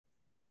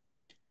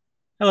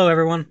Hello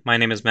everyone, my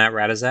name is Matt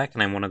Radizak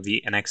and I'm one of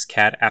the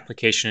NXCAD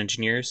application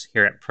engineers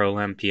here at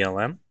Prolim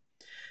PLM.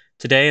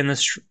 Today in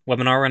this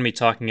webinar we're going to be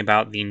talking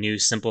about the new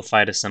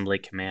simplified assembly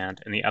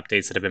command and the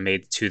updates that have been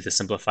made to the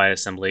simplified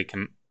assembly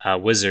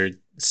wizard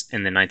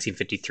in the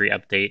 1953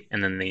 update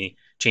and then the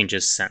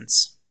changes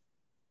since.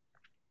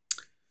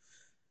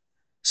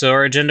 So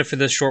our agenda for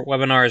this short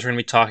webinar is we're going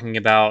to be talking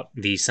about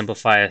the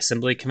simplify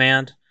assembly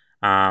command.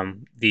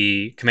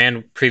 The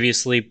command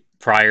previously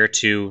prior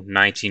to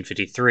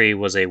 1953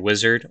 was a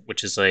wizard,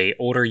 which is a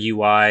older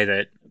UI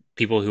that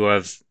people who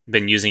have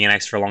been using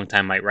NX for a long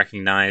time might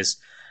recognize.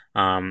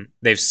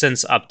 They've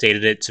since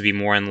updated it to be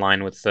more in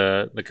line with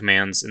the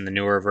commands in the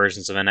newer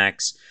versions of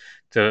NX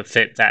to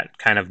fit that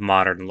kind of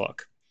modern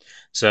look.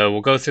 So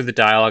we'll go through the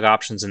dialog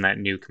options in that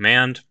new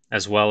command,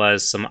 as well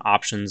as some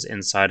options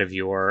inside of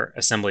your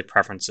assembly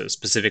preferences,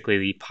 specifically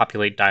the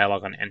populate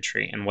dialog on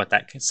entry and what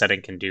that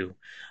setting can do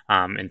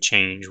and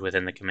change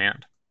within the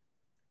command.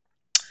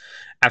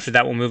 After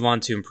that, we'll move on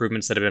to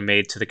improvements that have been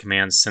made to the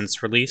command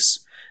since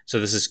release. So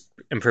this is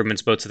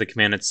improvements both to the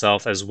command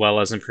itself as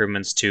well as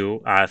improvements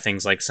to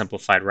things like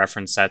simplified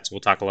reference sets. We'll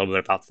talk a little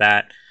bit about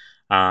that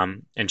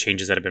and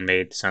changes that have been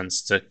made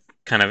since to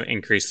kind of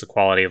increase the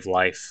quality of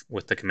life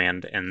with the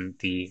command and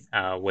the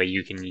way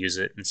you can use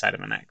it inside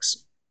of NX.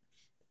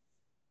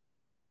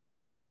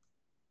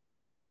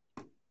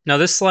 Now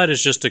this slide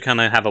is just to kind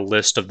of have a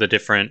list of the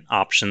different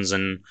options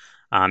and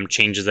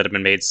changes that have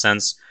been made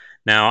since.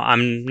 Now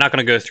I'm not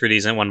going to go through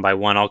these one by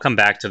one. I'll come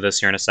back to this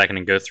here in a second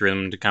and go through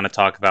them to kind of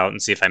talk about and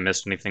see if I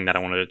missed anything that I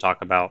wanted to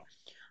talk about.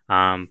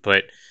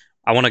 But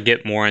I want to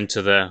get more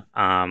into the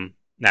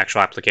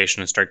actual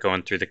application and start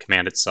going through the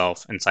command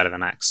itself inside of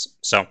NX.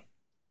 So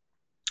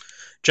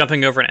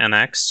jumping over to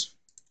NX,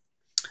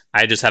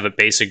 I just have a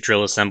basic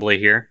drill assembly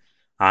here.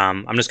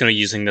 I'm just going to be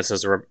using this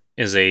as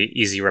a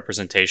easy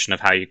representation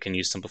of how you can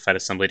use simplified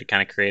assembly to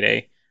kind of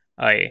create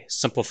a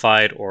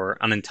simplified or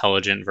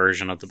unintelligent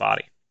version of the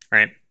body,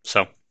 right?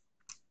 So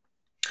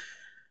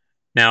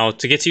now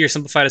to get to your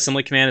simplified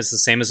assembly command is the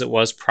same as it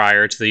was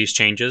prior to these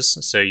changes.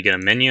 So you get a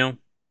menu,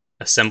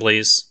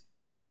 assemblies,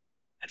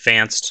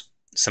 advanced,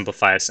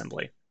 simplify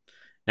assembly.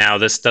 Now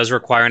this does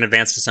require an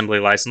advanced assembly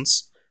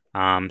license,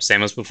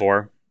 same as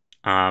before.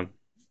 So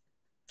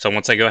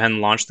once I go ahead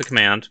and launch the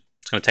command,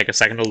 it's going to take a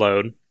second to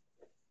load.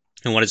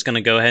 And what it's going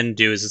to go ahead and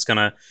do is it's going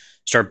to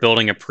start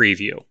building a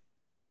preview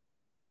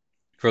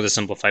for the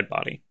simplified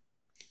body.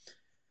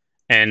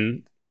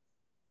 And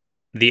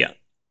the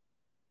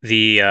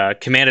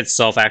command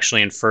itself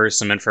actually infers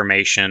some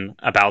information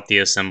about the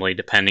assembly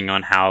depending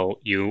on how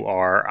you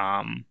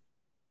are,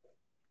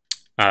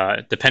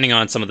 depending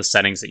on some of the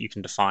settings that you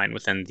can define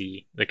within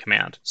the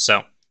command.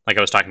 So like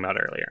I was talking about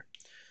earlier.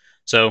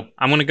 So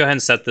I'm going to go ahead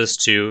and set this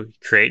to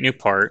create new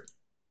part.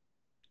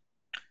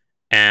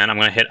 And I'm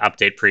going to hit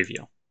update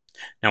preview.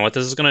 Now what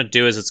this is going to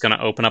do is it's going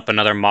to open up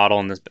another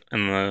model in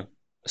the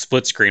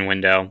split screen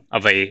window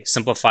of a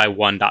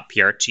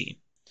simplify1.prt.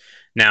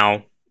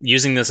 Now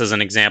using this as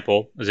an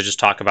example, as I just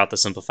talk about the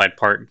simplified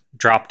part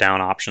drop-down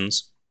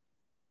options.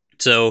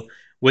 So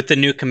with the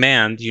new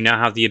command, you now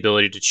have the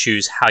ability to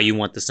choose how you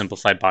want the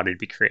simplified body to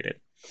be created.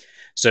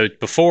 So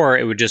before,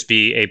 it would just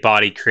be a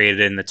body created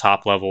in the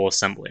top level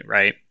assembly,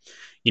 right?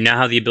 You now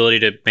have the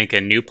ability to make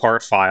a new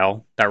part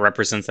file that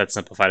represents that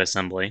simplified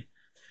assembly.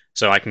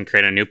 So I can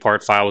create a new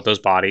part file with those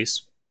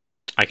bodies.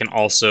 I can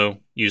also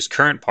use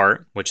current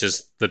part, which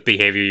is the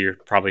behavior you're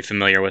probably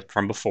familiar with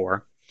from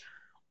before,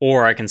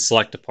 or I can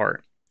select a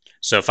part.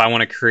 So if I want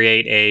to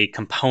create a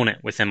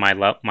component within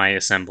my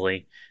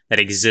assembly that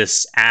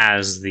exists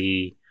as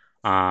the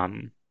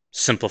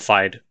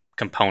simplified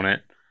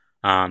component,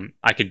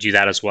 I could do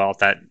that as well if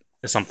that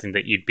is something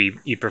that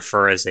you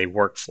prefer as a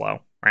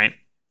workflow, right?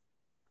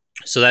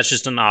 So that's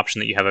just an option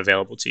that you have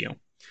available to you.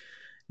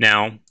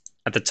 Now,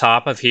 at the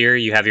top of here,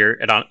 you have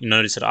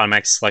notice it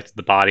automatically selected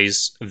the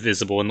bodies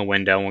visible in the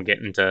window. We'll get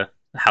into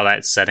how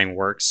that setting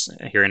works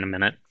here in a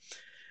minute.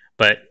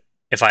 But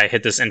if I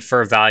hit this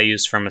infer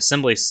values from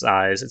assembly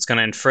size, it's going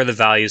to infer the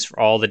values for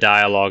all the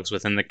dialogues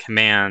within the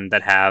command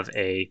that have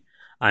a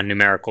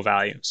numerical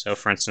value. So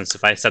for instance,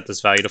 if I set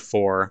this value to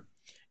 4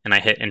 and I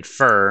hit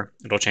infer,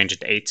 it'll change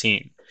it to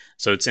 18.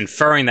 So it's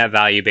inferring that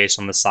value based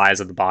on the size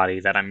of the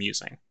body that I'm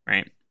using,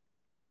 right?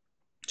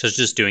 So it's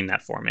just doing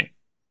that for me.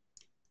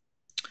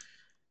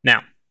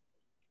 Now,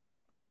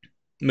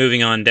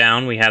 moving on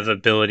down, we have the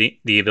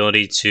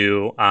ability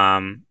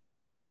to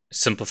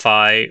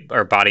simplify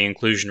our body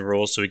inclusion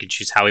rules, so we can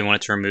choose how we want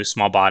it to remove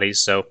small bodies.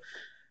 So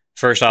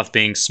first off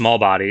being small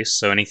bodies,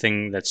 so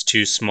anything that's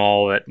too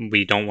small that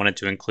we don't want it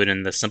to include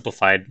in the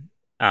simplified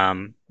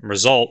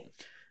result,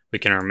 we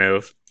can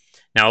remove.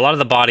 Now, a lot of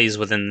the bodies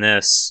within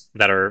this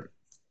that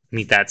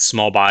meet that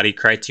small body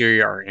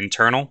criteria are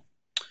internal.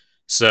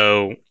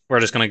 So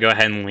we're just going to go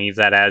ahead and leave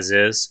that as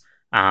is.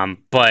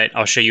 But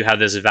I'll show you how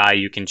this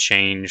value can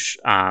change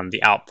the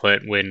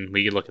output when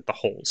we look at the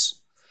holes.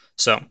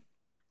 So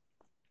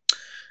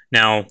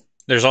now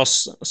there's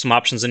also some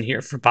options in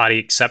here for body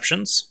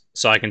exceptions.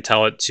 So I can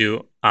tell it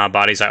to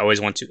bodies I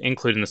always want to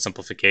include in the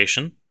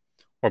simplification,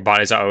 or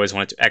bodies I always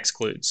wanted to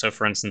exclude. So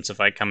for instance, if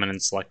I come in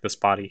and select this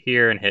body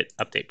here and hit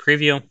update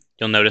preview,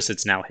 you'll notice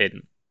it's now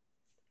hidden.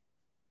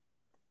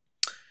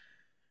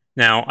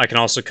 Now I can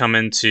also come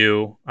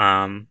into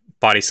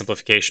body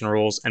simplification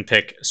rules and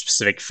pick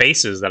specific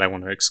faces that I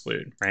want to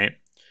exclude, right?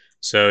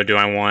 So do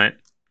I want,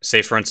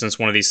 say for instance,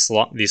 one of these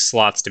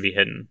slots to be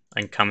hidden?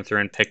 I can come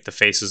through and pick the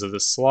faces of the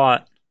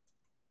slot.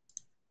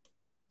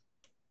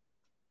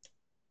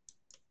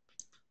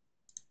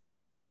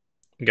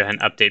 Go ahead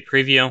and update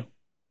preview.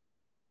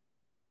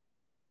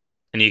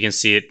 And you can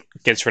see it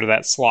gets rid of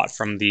that slot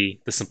from the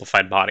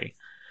simplified body.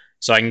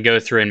 So I can go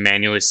through and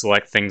manually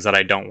select things that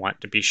I don't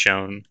want to be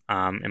shown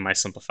in my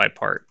simplified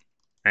part,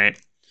 right?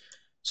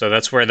 So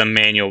that's where the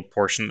manual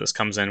portion of this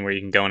comes in, where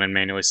you can go in and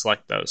manually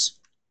select those.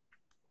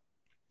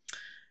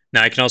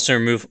 Now I can also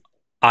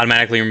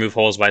automatically remove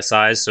holes by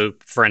size. So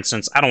for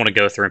instance, I don't want to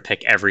go through and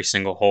pick every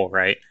single hole,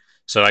 right?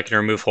 So I can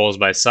remove holes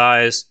by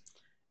size.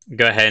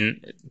 Go ahead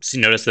and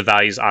notice the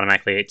value is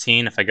automatically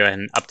 18. If I go ahead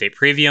and update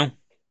preview,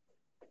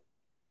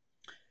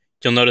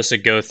 you'll notice it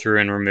go through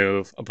and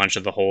remove a bunch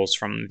of the holes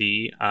from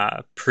the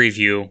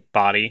preview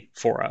body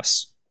for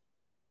us,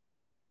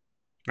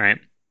 right?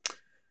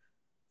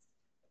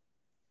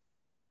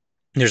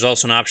 There's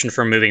also an option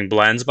for removing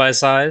blends by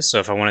size. So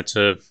if I wanted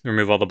to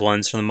remove all the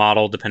blends from the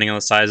model, depending on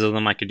the size of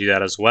them, I could do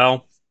that as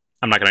well.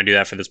 I'm not going to do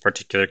that for this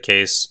particular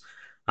case,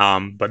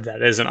 but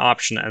that is an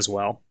option as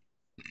well.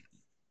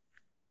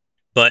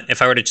 But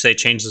if I were to say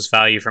change this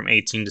value from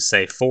 18 to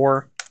say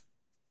 4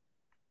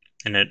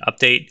 and hit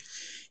update,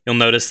 you'll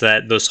notice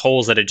that those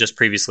holes that it just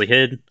previously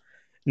hid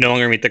no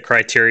longer meet the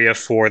criteria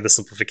for the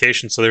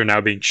simplification, so they're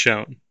now being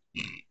shown.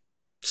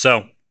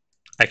 So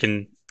I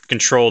can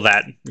control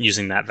that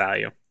using that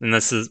value. And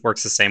this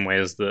works the same way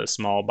as the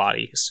small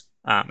bodies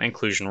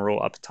inclusion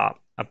rule up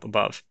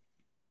above.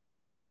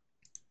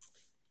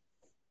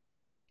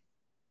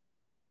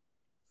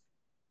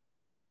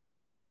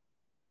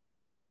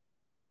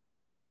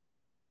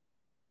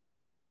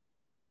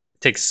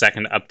 It takes a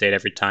second to update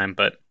every time,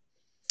 but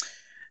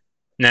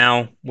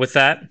now with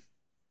that,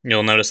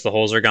 you'll notice the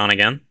holes are gone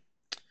again.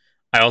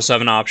 I also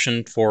have an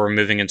option for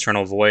removing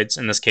internal voids.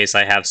 In this case,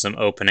 I have some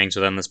openings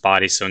within this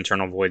body, so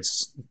internal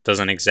voids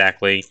doesn't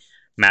exactly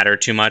matter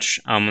too much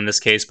in this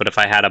case. But if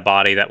I had a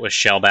body that was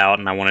shelled out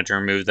and I wanted to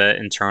remove the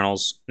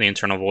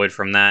internal void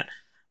from that,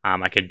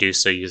 I could do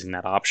so using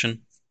that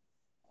option.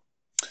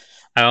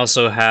 I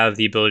also have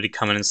the ability to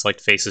come in and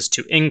select faces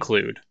to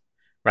include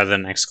rather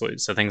than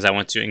exclude. So things I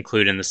want to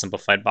include in the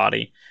simplified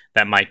body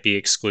that might be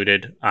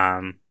excluded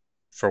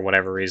for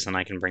whatever reason,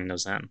 I can bring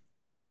those in.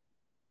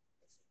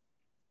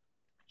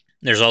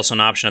 There's also an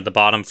option at the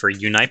bottom for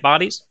unite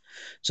bodies.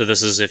 So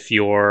this is if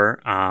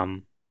you're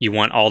you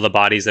want all the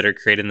bodies that are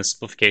created in the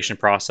simplification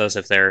process,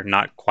 if they're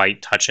not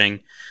quite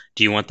touching,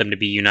 do you want them to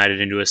be united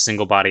into a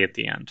single body at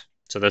the end?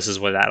 So this is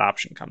where that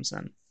option comes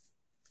in.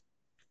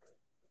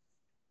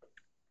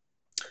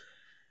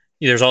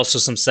 There's also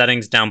some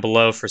settings down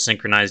below for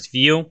synchronized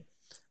view.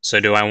 So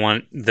do I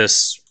want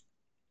this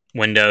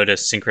window to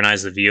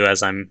synchronize the view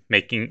as I'm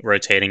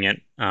rotating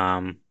it,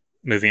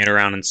 moving it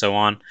around, and so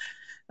on?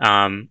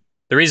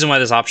 The reason why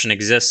this option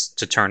exists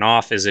to turn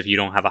off is if you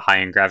don't have a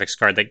high-end graphics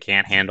card that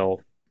can't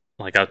handle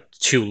like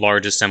two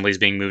large assemblies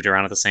being moved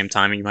around at the same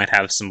time. You might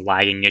have some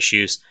lagging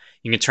issues.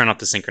 You can turn off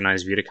the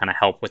synchronized view to kind of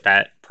help with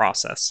that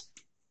process.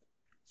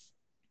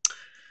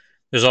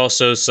 There's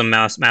also some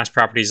mass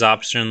properties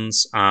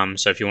options.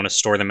 So if you want to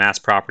store the mass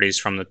properties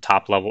from the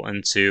top level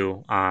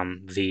into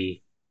the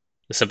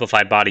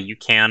simplified body, you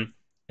can.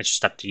 It's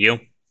just up to you.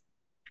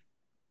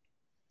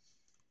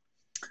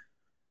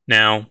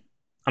 Now,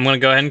 I'm going to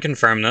go ahead and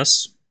confirm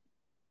this,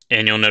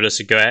 and you'll notice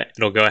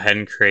it'll go ahead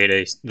and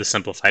create the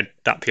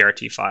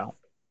simplified.prt file.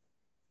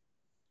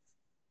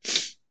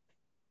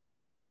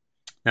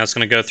 Now it's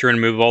going to go through and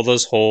remove all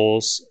those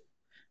holes,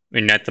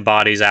 unite the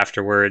bodies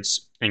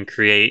afterwards, and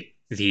create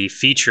the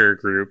feature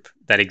group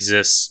that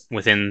exists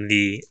within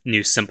the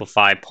new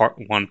simplified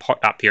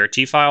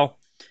part1.prt file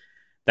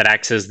that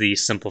acts as the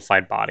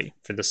simplified body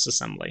for this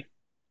assembly.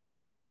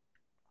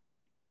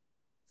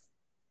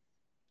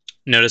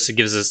 Notice it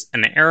gives us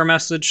an error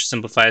message: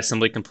 simplify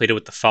assembly completed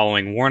with the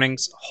following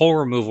warnings. Hole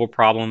removal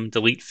problem.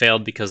 Delete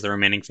failed because the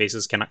remaining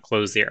faces cannot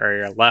close the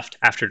area left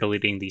after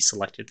deleting the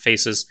selected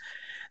faces.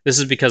 This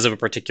is because of a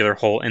particular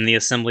hole in the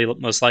assembly,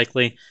 most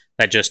likely,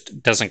 that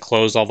just doesn't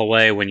close all the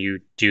way when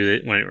it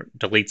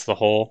deletes the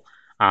hole.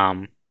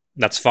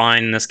 That's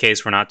fine. In this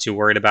case, we're not too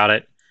worried about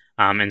it.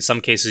 In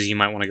some cases, you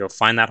might want to go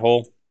find that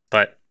hole,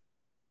 but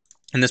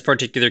in this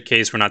particular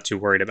case, we're not too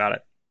worried about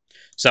it.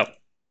 So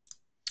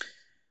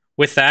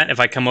with that, if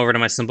I come over to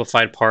my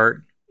simplified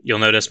part, you'll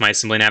notice my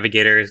assembly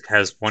navigator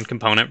has one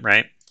component,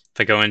 right?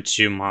 If I go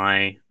into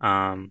my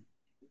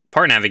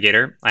part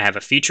navigator, I have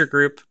a feature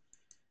group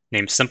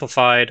named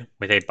simplified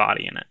with a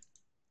body in it.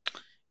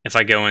 If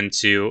I go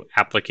into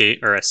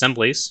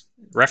assemblies,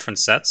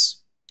 reference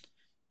sets,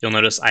 you'll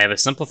notice I have a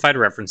simplified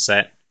reference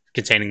set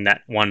containing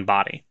that one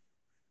body.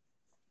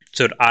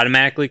 So it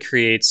automatically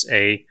creates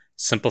a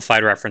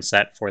simplified reference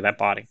set for that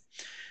body.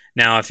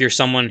 Now, if you're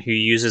someone who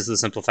uses the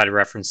simplified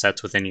reference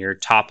sets within your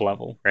top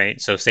level, right?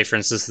 So say, for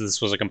instance,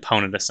 this was a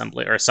component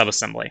assembly or a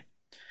subassembly,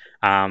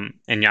 and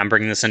I'm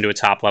bringing this into a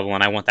top level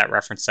and I want that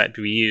reference set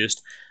to be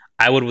used,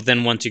 I would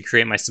then want to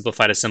create my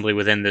simplified assembly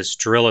within this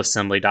drill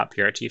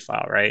assembly.prt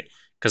file, right?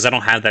 Because I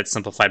don't have that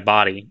simplified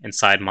body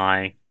inside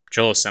my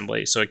drill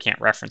assembly, so it can't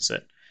reference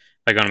it.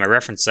 If I go to my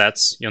reference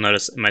sets, you'll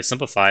notice in my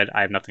simplified,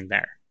 I have nothing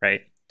there,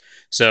 right?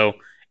 So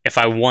if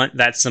I want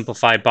that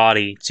simplified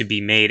body to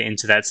be made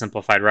into that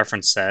simplified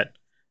reference set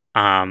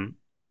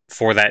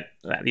for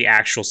the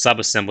actual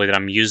subassembly that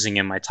I'm using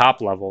in my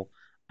top level,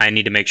 I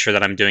need to make sure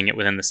that I'm doing it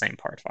within the same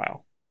part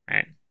file,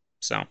 right?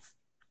 So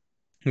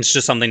it's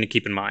just something to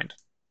keep in mind.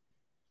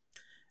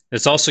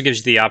 This also gives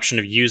you the option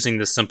of using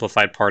the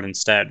simplified part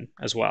instead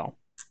as well.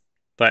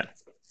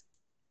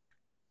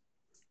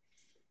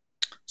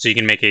 So you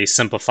can make a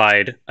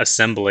simplified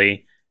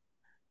assembly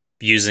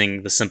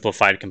using the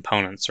simplified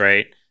components,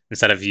 right?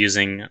 Instead of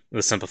using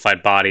the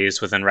simplified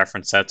bodies within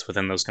reference sets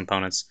within those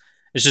components.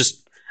 It's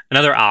just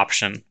another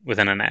option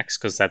within NX,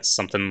 because that's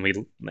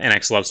something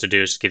NX loves to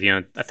do, is give you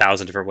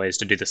 1,000 different ways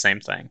to do the same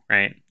thing,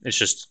 right? It's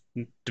just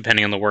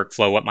depending on the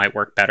workflow, what might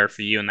work better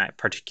for you in that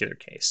particular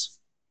case.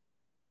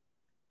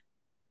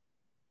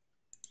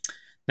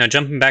 Now,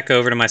 jumping back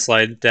over to my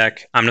slide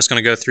deck, I'm just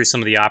going to go through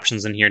some of the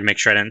options in here to make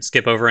sure I didn't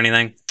skip over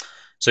anything.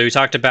 So we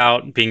talked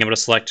about being able to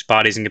select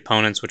bodies and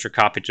components which are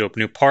copied to a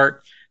new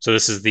part. So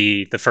this is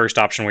the first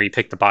option where you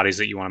pick the bodies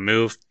that you want to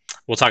move.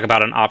 We'll talk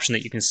about an option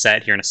that you can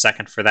set here in a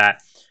second for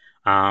that.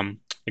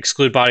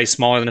 Exclude bodies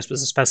smaller than a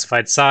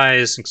specified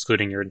size,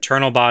 excluding your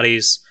internal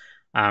bodies,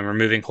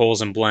 removing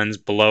holes and blends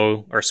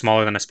below or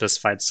smaller than a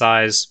specified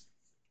size,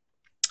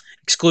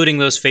 excluding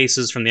those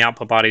faces from the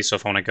output body. So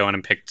if I want to go in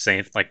and pick,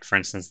 say, like for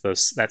instance,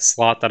 that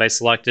slot that I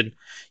selected,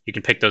 you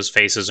can pick those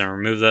faces and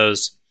remove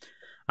those.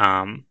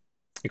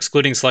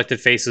 Excluding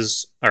selected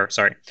faces,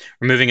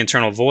 removing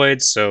internal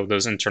voids. So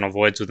those internal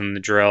voids within the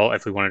drill,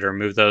 if we wanted to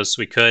remove those,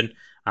 we could.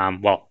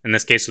 Well, in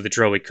this case with the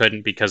drill, we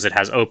couldn't because it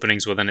has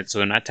openings within it, so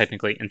they're not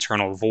technically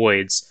internal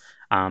voids.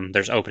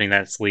 There's opening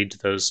that's lead to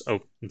those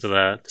to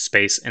the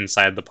space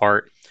inside the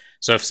part.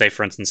 So if, say,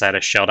 for instance, I had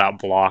a shelled out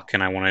block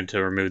and I wanted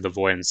to remove the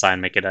void inside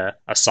and make it a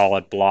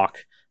solid block,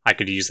 I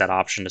could use that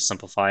option to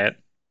simplify it.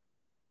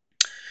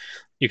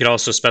 You could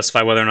also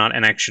specify whether or not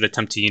NX should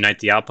attempt to unite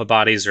the output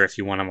bodies or if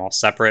you want them all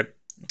separate.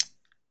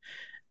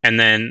 And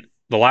then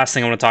the last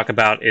thing I want to talk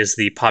about is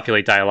the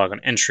populate dialog on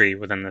entry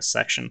within this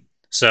section.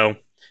 So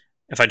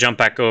if I jump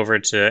back over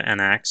to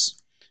NX,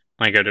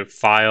 I go to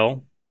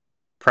File,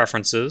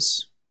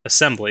 Preferences,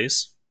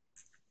 Assemblies,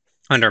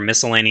 under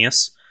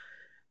Miscellaneous,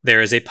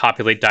 there is a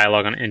populate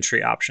dialog on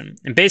entry option.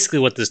 And basically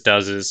what this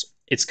does is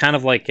it's kind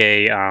of like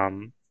a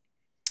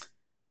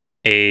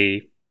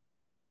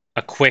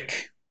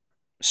quick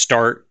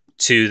start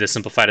to the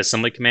simplified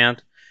assembly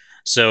command.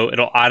 So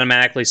it'll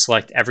automatically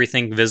select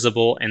everything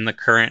visible in the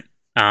current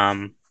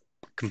the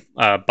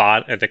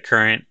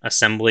current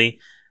assembly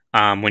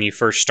when you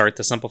first start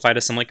the simplified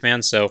assembly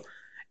command. So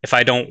if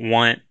I don't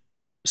want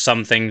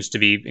some things to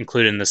be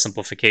included in the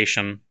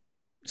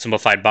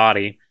simplified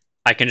body,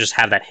 I can just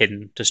have that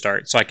hidden to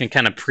start. So I can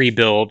kind of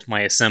pre-build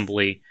my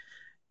assembly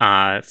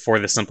for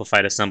the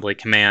simplified assembly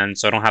command,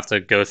 so I don't have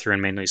to go through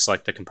and manually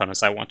select the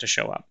components I want to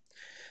show up.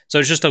 So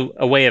it's just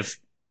a way of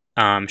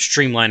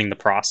streamlining the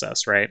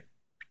process, right?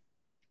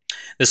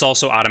 This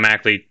also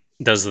automatically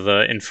does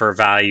the infer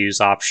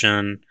values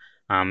option,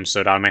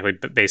 so it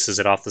automatically bases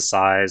it off the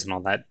size and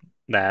all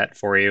that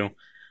for you.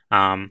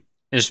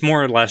 It's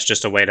more or less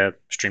just a way to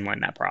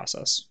streamline that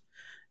process.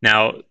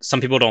 Now,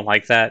 some people don't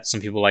like that. Some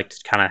people like to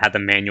kind of have the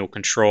manual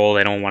control.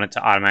 They don't want it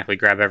to automatically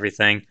grab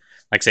everything.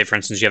 Like, say, for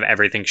instance, you have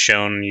everything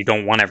shown and you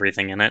don't want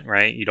everything in it,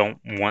 right? You don't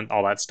want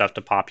all that stuff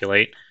to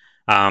populate.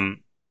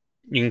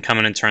 You can come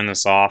in and turn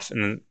this off,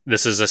 and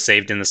this is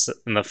saved in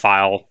the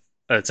file.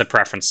 It's a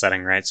preference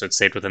setting, right? So it's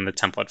saved within the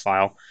template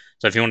file.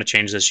 So if you want to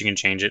change this, you can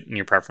change it in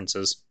your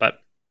preferences. But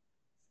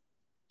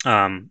you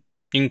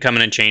can come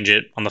in and change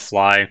it on the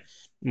fly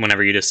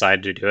whenever you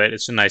decide to do it.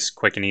 It's a nice,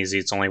 quick, and easy.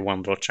 It's only one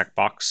little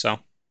checkbox. So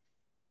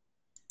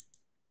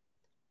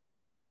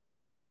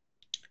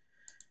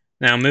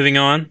now moving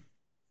on,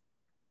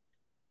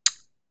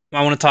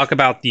 I want to talk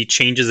about the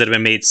changes that have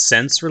been made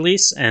since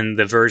release and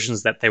the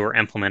versions that they were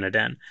implemented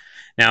in.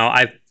 Now,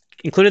 I've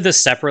included this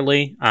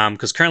separately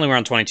because currently we're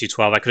on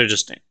 22.12. I could have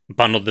just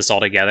bundled this all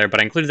together, but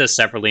I included this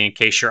separately in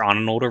case you're on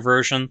an older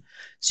version,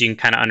 so you can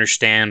kind of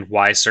understand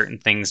why certain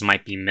things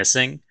might be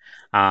missing.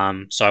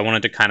 So I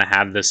wanted to kind of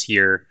have this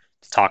here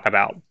to talk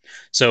about.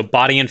 So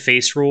body and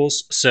face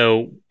rules.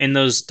 So in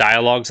those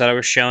dialogues that I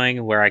was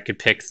showing where I could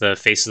pick the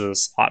face of the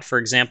slot, for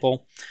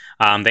example,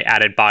 they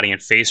added body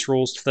and face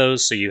rules to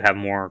those, so you have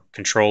more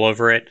control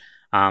over it.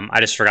 I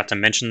just forgot to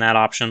mention that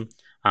option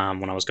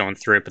when I was going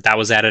through it, but that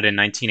was added in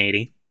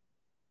 1980.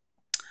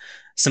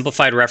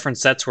 Simplified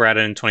reference sets were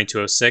added in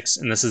 2206,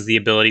 and this is the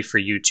ability for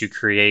you to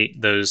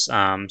create those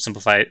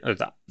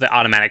the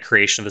automatic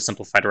creation of the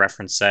simplified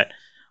reference set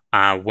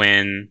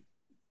when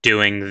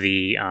doing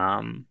the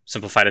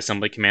simplified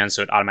assembly command,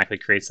 so it automatically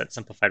creates that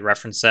simplified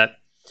reference set.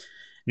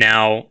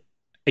 Now,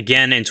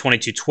 again, in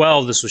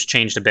 2212, this was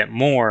changed a bit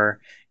more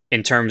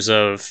in terms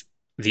of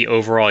the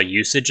overall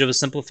usage of a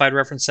simplified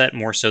reference set,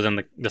 more so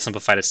than the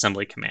simplified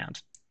assembly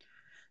command.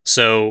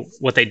 So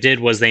what they did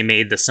was they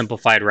made the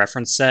simplified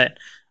reference set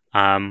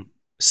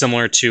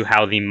similar to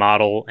how the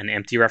model and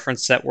empty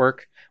reference set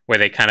work, where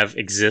they kind of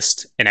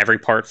exist in every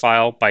part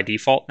file by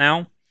default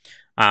now.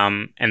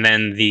 And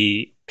then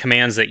the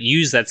commands that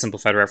use that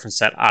simplified reference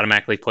set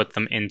automatically put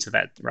them into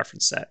that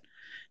reference set.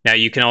 Now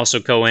you can also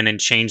go in and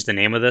change the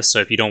name of this. So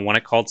if you don't want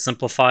it called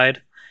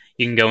simplified,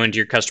 you can go into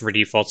your customer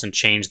defaults and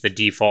change the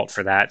default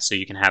for that. So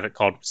you can have it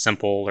called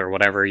simple or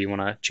whatever you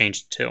want to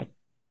change it to.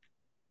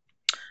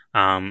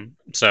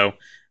 So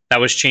that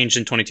was changed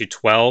in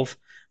 2212,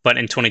 but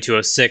in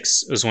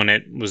 2206 was when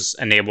it was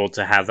enabled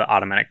to have the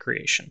automatic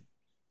creation.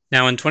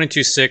 Now in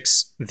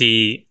 22.6,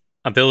 the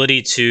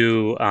ability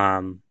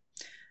to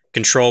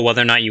control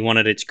whether or not you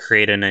wanted it to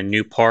create in a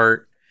new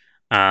part,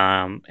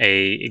 a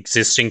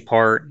existing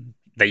part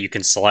that you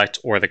can select,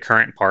 or the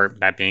current part,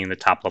 that being the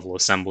top level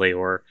assembly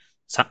or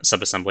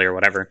subassembly or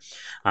whatever.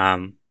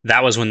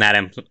 That was when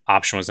that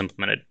option was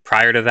implemented.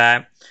 Prior to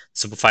that,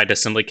 simplified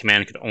assembly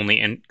command could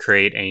only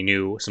create a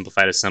new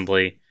simplified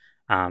assembly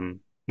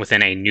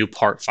within a new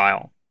part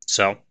file.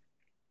 So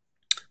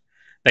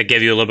that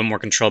gave you a little bit more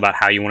control about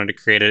how you wanted to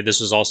create it.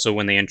 This was also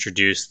when they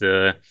introduced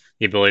the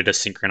ability to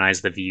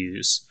synchronize the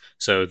views,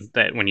 so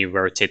that when you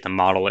rotate the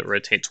model, it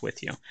rotates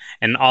with you.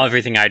 And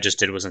everything I just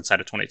did was inside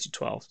of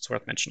 2212. It's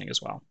worth mentioning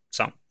as well.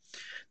 So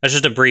that's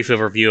just a brief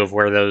overview of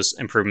where those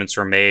improvements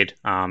were made.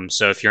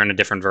 So if you're in a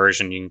different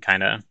version, you can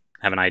kind of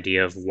have an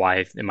idea of why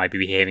it might be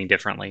behaving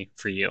differently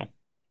for you.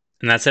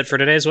 And that's it for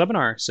today's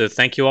webinar. So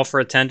thank you all for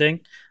attending.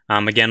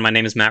 Again, my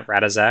name is Matt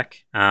Radazak.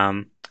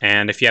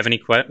 And if you have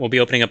any we'll be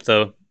opening up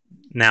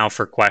now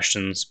for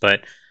questions,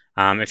 but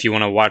if you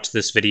want to watch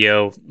this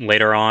video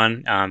later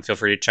on, feel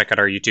free to check out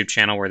our YouTube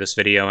channel where this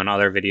video and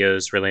other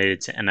videos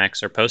related to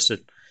NX are posted.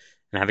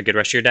 And have a good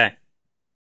rest of your day.